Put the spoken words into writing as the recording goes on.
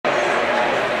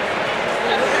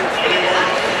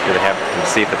Do they have to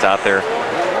see if it's out there?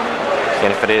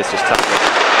 And if it is, just tell them to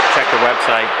check the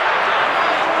website.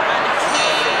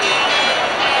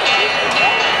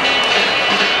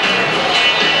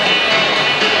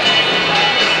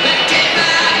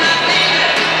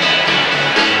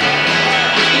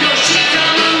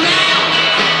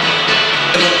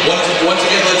 Once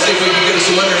again, let's see if we can get us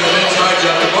a winner in the men's high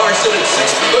jump. The bar set at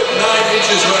 6'9"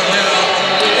 right now.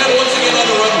 And once again on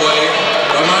the runway,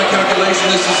 by my calculation,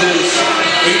 this is his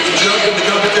 8th jump in the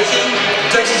competition.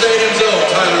 Texas A&M's own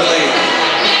Tyler Lee.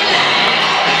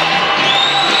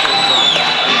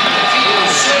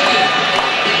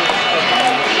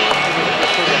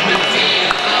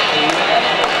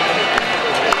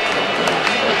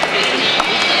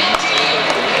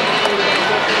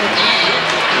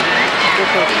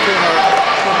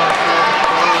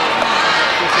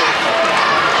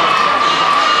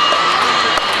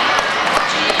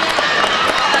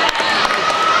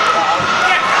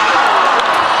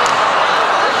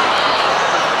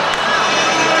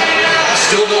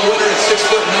 Still no winner at 6'9".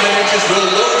 We'll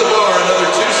lower the bar another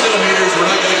 2 centimeters.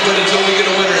 We're not going to quit until we get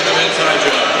a winner in the men's high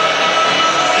jump.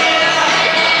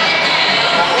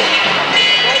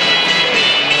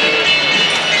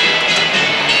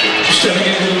 Stepping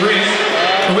into the ring,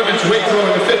 the women's weight throw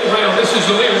in the 5th round. This is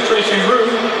the leader, Tracy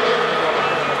Rue,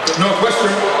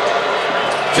 Northwestern,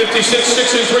 56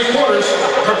 6 3/4.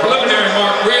 Her preliminary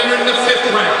mark, we enter in the 5th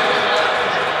round.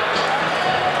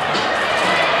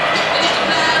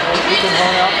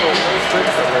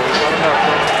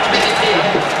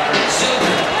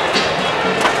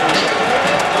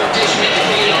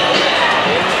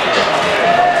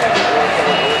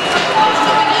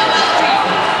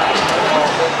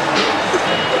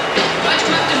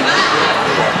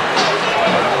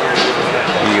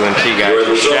 UNT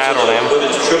guys shadowed him.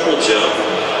 Women's triple jump.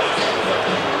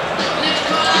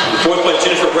 4th place,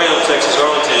 Jennifer Brown, Texas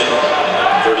Arlington,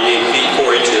 38 feet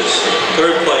 4 inches.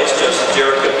 3rd place, Justice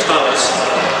Jerica Thomas,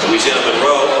 Louisiana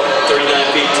Monroe, 39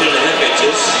 feet 10.5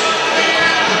 inches.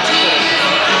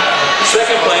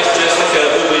 2nd place, Jessica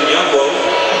Ubin Youngbo,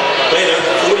 later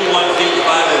 41 feet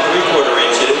 5 3/4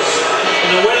 inches.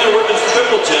 And the winner of the women's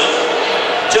triple jump,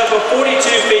 jump of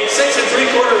 42 feet 6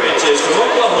 3/4 inches from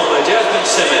Oklahoma, Jasmine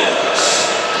Simmons.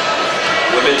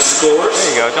 Women's scores.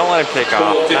 There you go. Don't let him take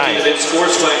off. 15 Nice. event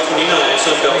scores, swag 29,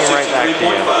 Sunbelt Right back to you.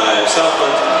 63.5,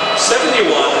 Southland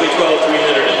 71, we 12,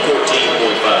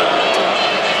 314.5.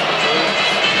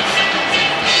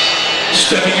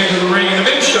 Stepping into the ring in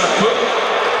the men's shot put.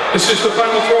 This is the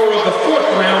final throw of the 4th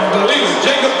round. The leader,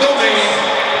 Jacob Domingue,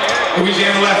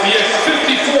 Louisiana Lafayette,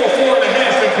 54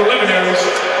 4.5 in preliminaries.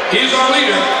 He is our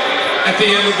leader at the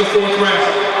end of the 4th round.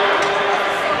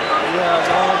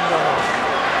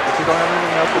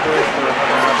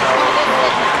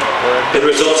 The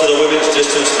results of the women's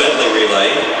distance medley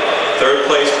relay. 3rd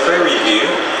place, Prairie View,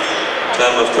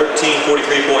 time of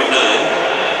 13:43.9.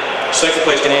 2nd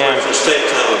place, Northwestern State,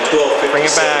 time of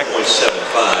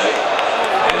 12:57.75.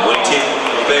 And winning team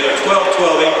from Baylor,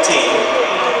 12-12-18.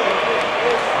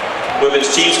 Women's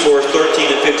team scores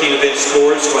 13 and 15 event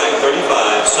scores, swag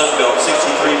 35, Sunbelt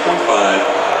 63.5,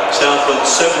 Southland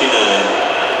 79,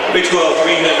 Big 12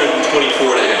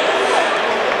 324.5.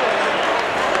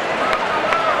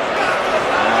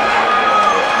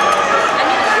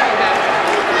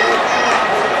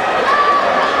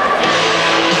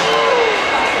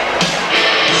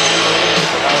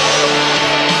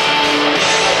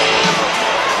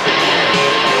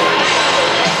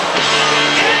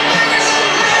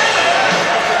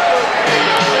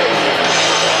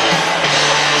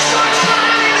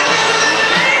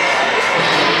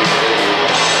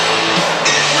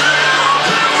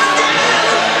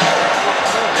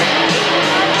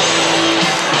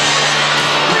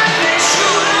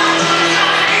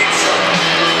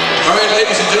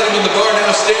 Ladies and gentlemen, the bar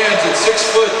now stands at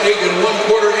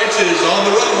 6'8" on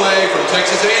the runway from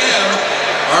Texas A&M.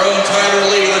 Our own Tyler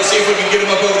Lee. Let's see if we can get him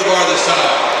up over the bar this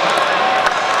time.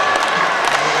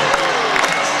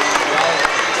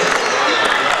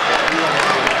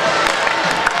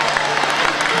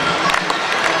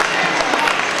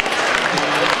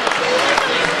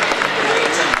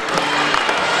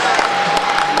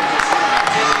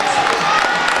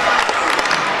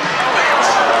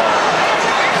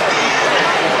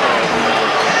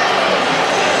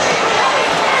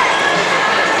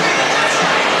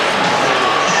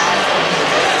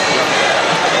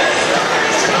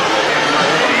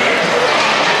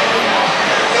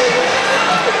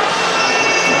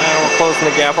 Closing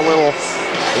the gap a little.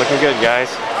 Looking good, guys.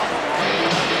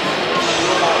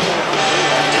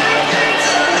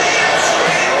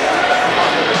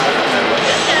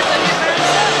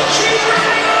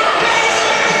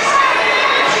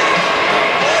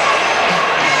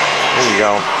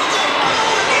 go.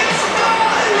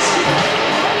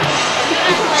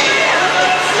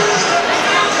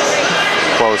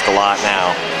 Closed a lot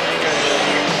now.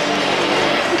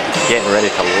 Getting ready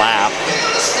to lap.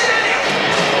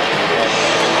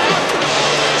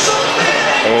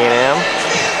 A&M.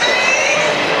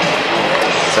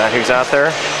 Is that who's out there?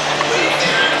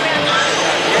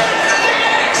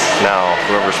 No,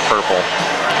 whoever's purple.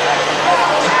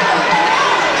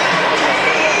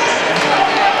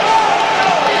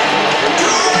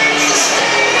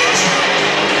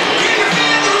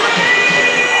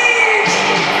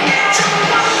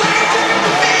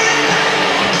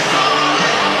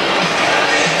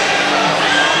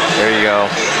 There you go.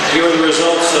 Here are the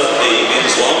results of the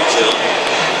men's long jump.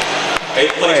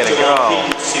 8th place Way to go.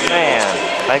 Man,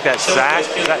 I think that's Zach.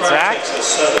 Is that Zach?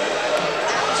 Texas Southern.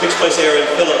 6th place Aaron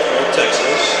Phillip, North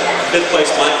Texas. 5th place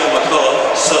Michael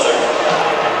McCullough, Southern.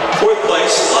 4th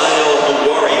place Lionel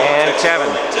Muwari, And Texas Kevin.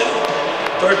 Arlington.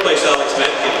 3rd place Alex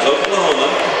Matkins, Oklahoma.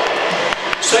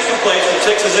 2nd place from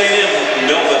Texas A&M,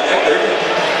 Melvin Eckert.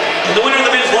 And the winner of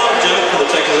the men's long jump for the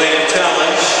Texas A&M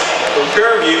Challenge from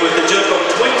Fairview with a jump of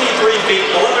 23 feet,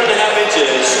 11.5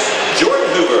 inches, Jordan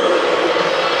Hoover.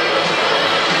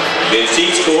 Men's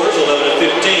team scores 11 and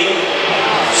 15.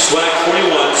 SWAC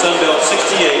 41, Sunbelt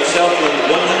 68,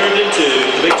 Southland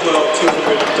 102, Big 12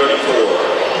 234.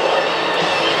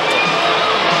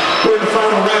 We're in the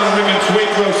final round of women's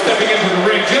weight throw. Stepping into the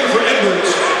ring, Jennifer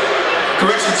Edwards.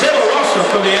 Correction, Taylor Rossa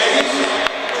for the Aggies.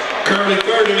 Currently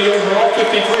third in the overall,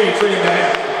 53.5.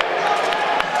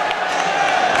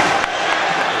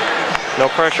 No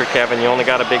pressure, Kevin. You only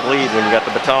got a big lead when you got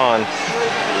the baton.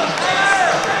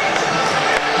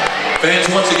 Fans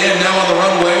once again now on the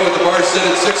runway with the bar set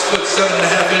at 6 foot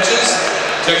 7.5 inches.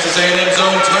 Texas A&M's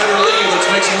own Tyler Lee. Let's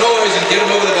make some noise and get him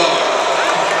over the bar.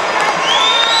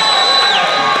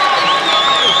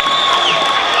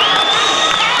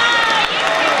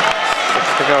 Six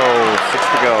to go. 6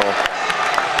 to go.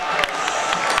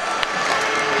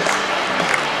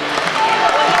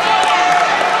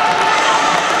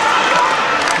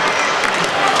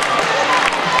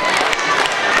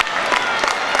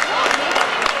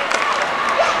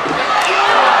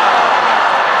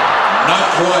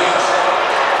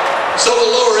 So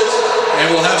we'll lower it, and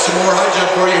we'll have some more high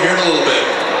jump for you here in a little bit.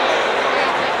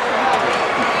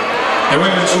 And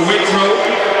women's weight throw.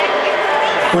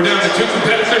 We're down to 2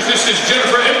 competitors. This is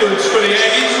Jennifer Edwards for the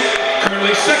Aggies.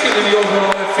 Currently second in the overall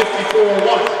at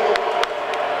 54.1.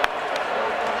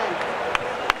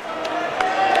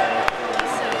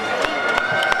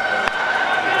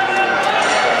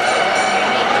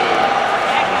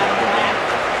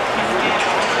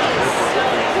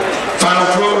 Final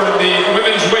thrower in the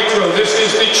women's weight throw. This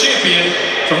is the champion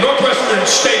from Northwestern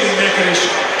State in Natchitoches,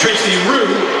 Tracy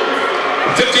Rue,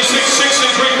 56 6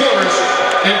 3/4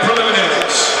 in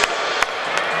preliminaries.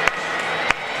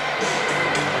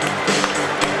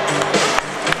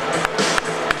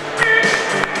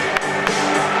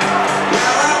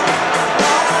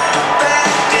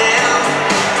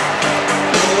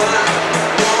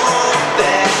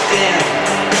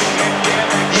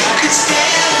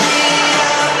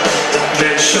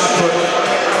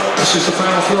 This is the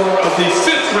final throw of the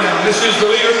 5th round. This is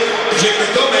the leader, Jacob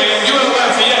Domain, UL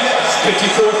Lafayette,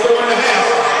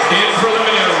 54.4.5 in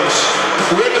preliminaries.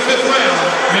 We're in the 5th round,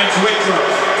 men's weight throw.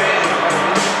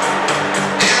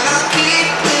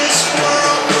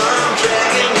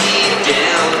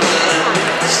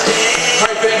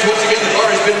 All right, fans, once again, the bar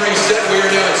has been reset. We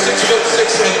are now at 6 foot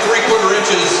 6 3/4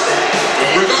 inches.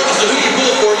 Regardless of who you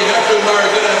pull for, you have to admire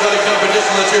a good athletic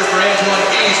competition. Let's hear for Antoine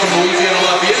Keys from Louisiana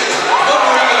Lafayette.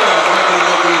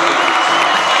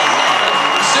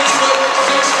 6 foot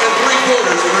 6 3/4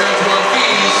 for Antoine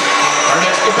Keys. Our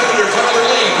next competitor, Tyler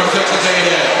Lee from Texas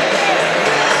A&M.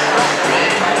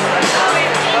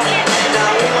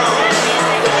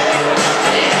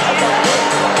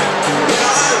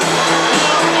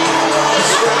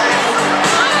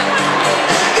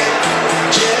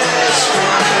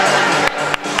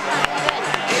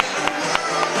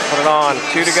 Put it on.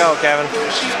 2 to go, Kevin.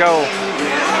 Let's go.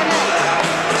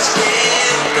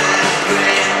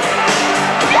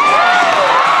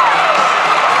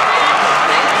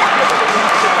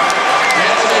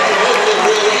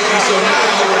 So now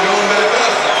we're going back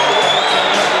up.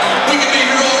 We can be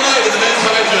here all night in the men's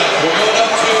high jump. We're going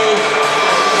up to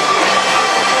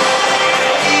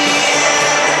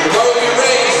the bar will be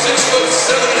raised 6 foot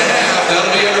 7.5.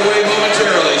 That'll be underway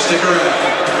momentarily. Stick around.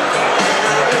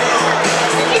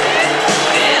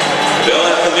 Bill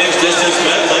at the men's distance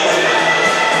medley.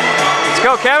 Let's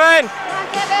go, Kevin.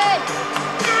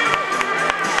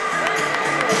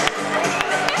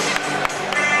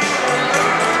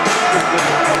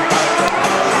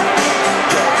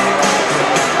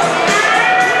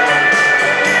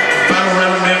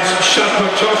 shot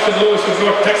put, Charleston Lewis of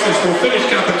North Texas will finish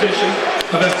competition.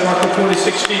 The best marker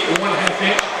 46 feet and 1/2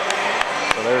 inch.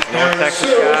 So there's North Texas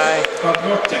guy. Of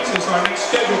North Texas, our next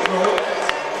scheduled thrower.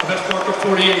 The best marker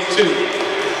 48-2.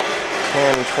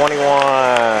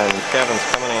 10-21. Kevin's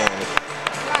coming in.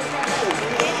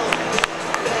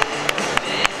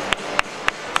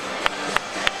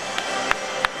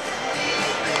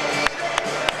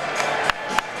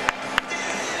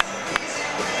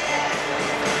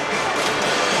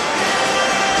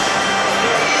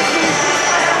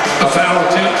 A foul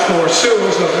attempt for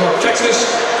Sills of North Texas.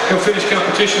 He'll finish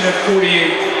competition at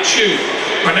 48-2.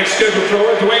 Our next scheduled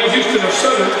thrower, Dwayne Houston of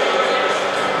Southern.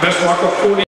 Best marker 40.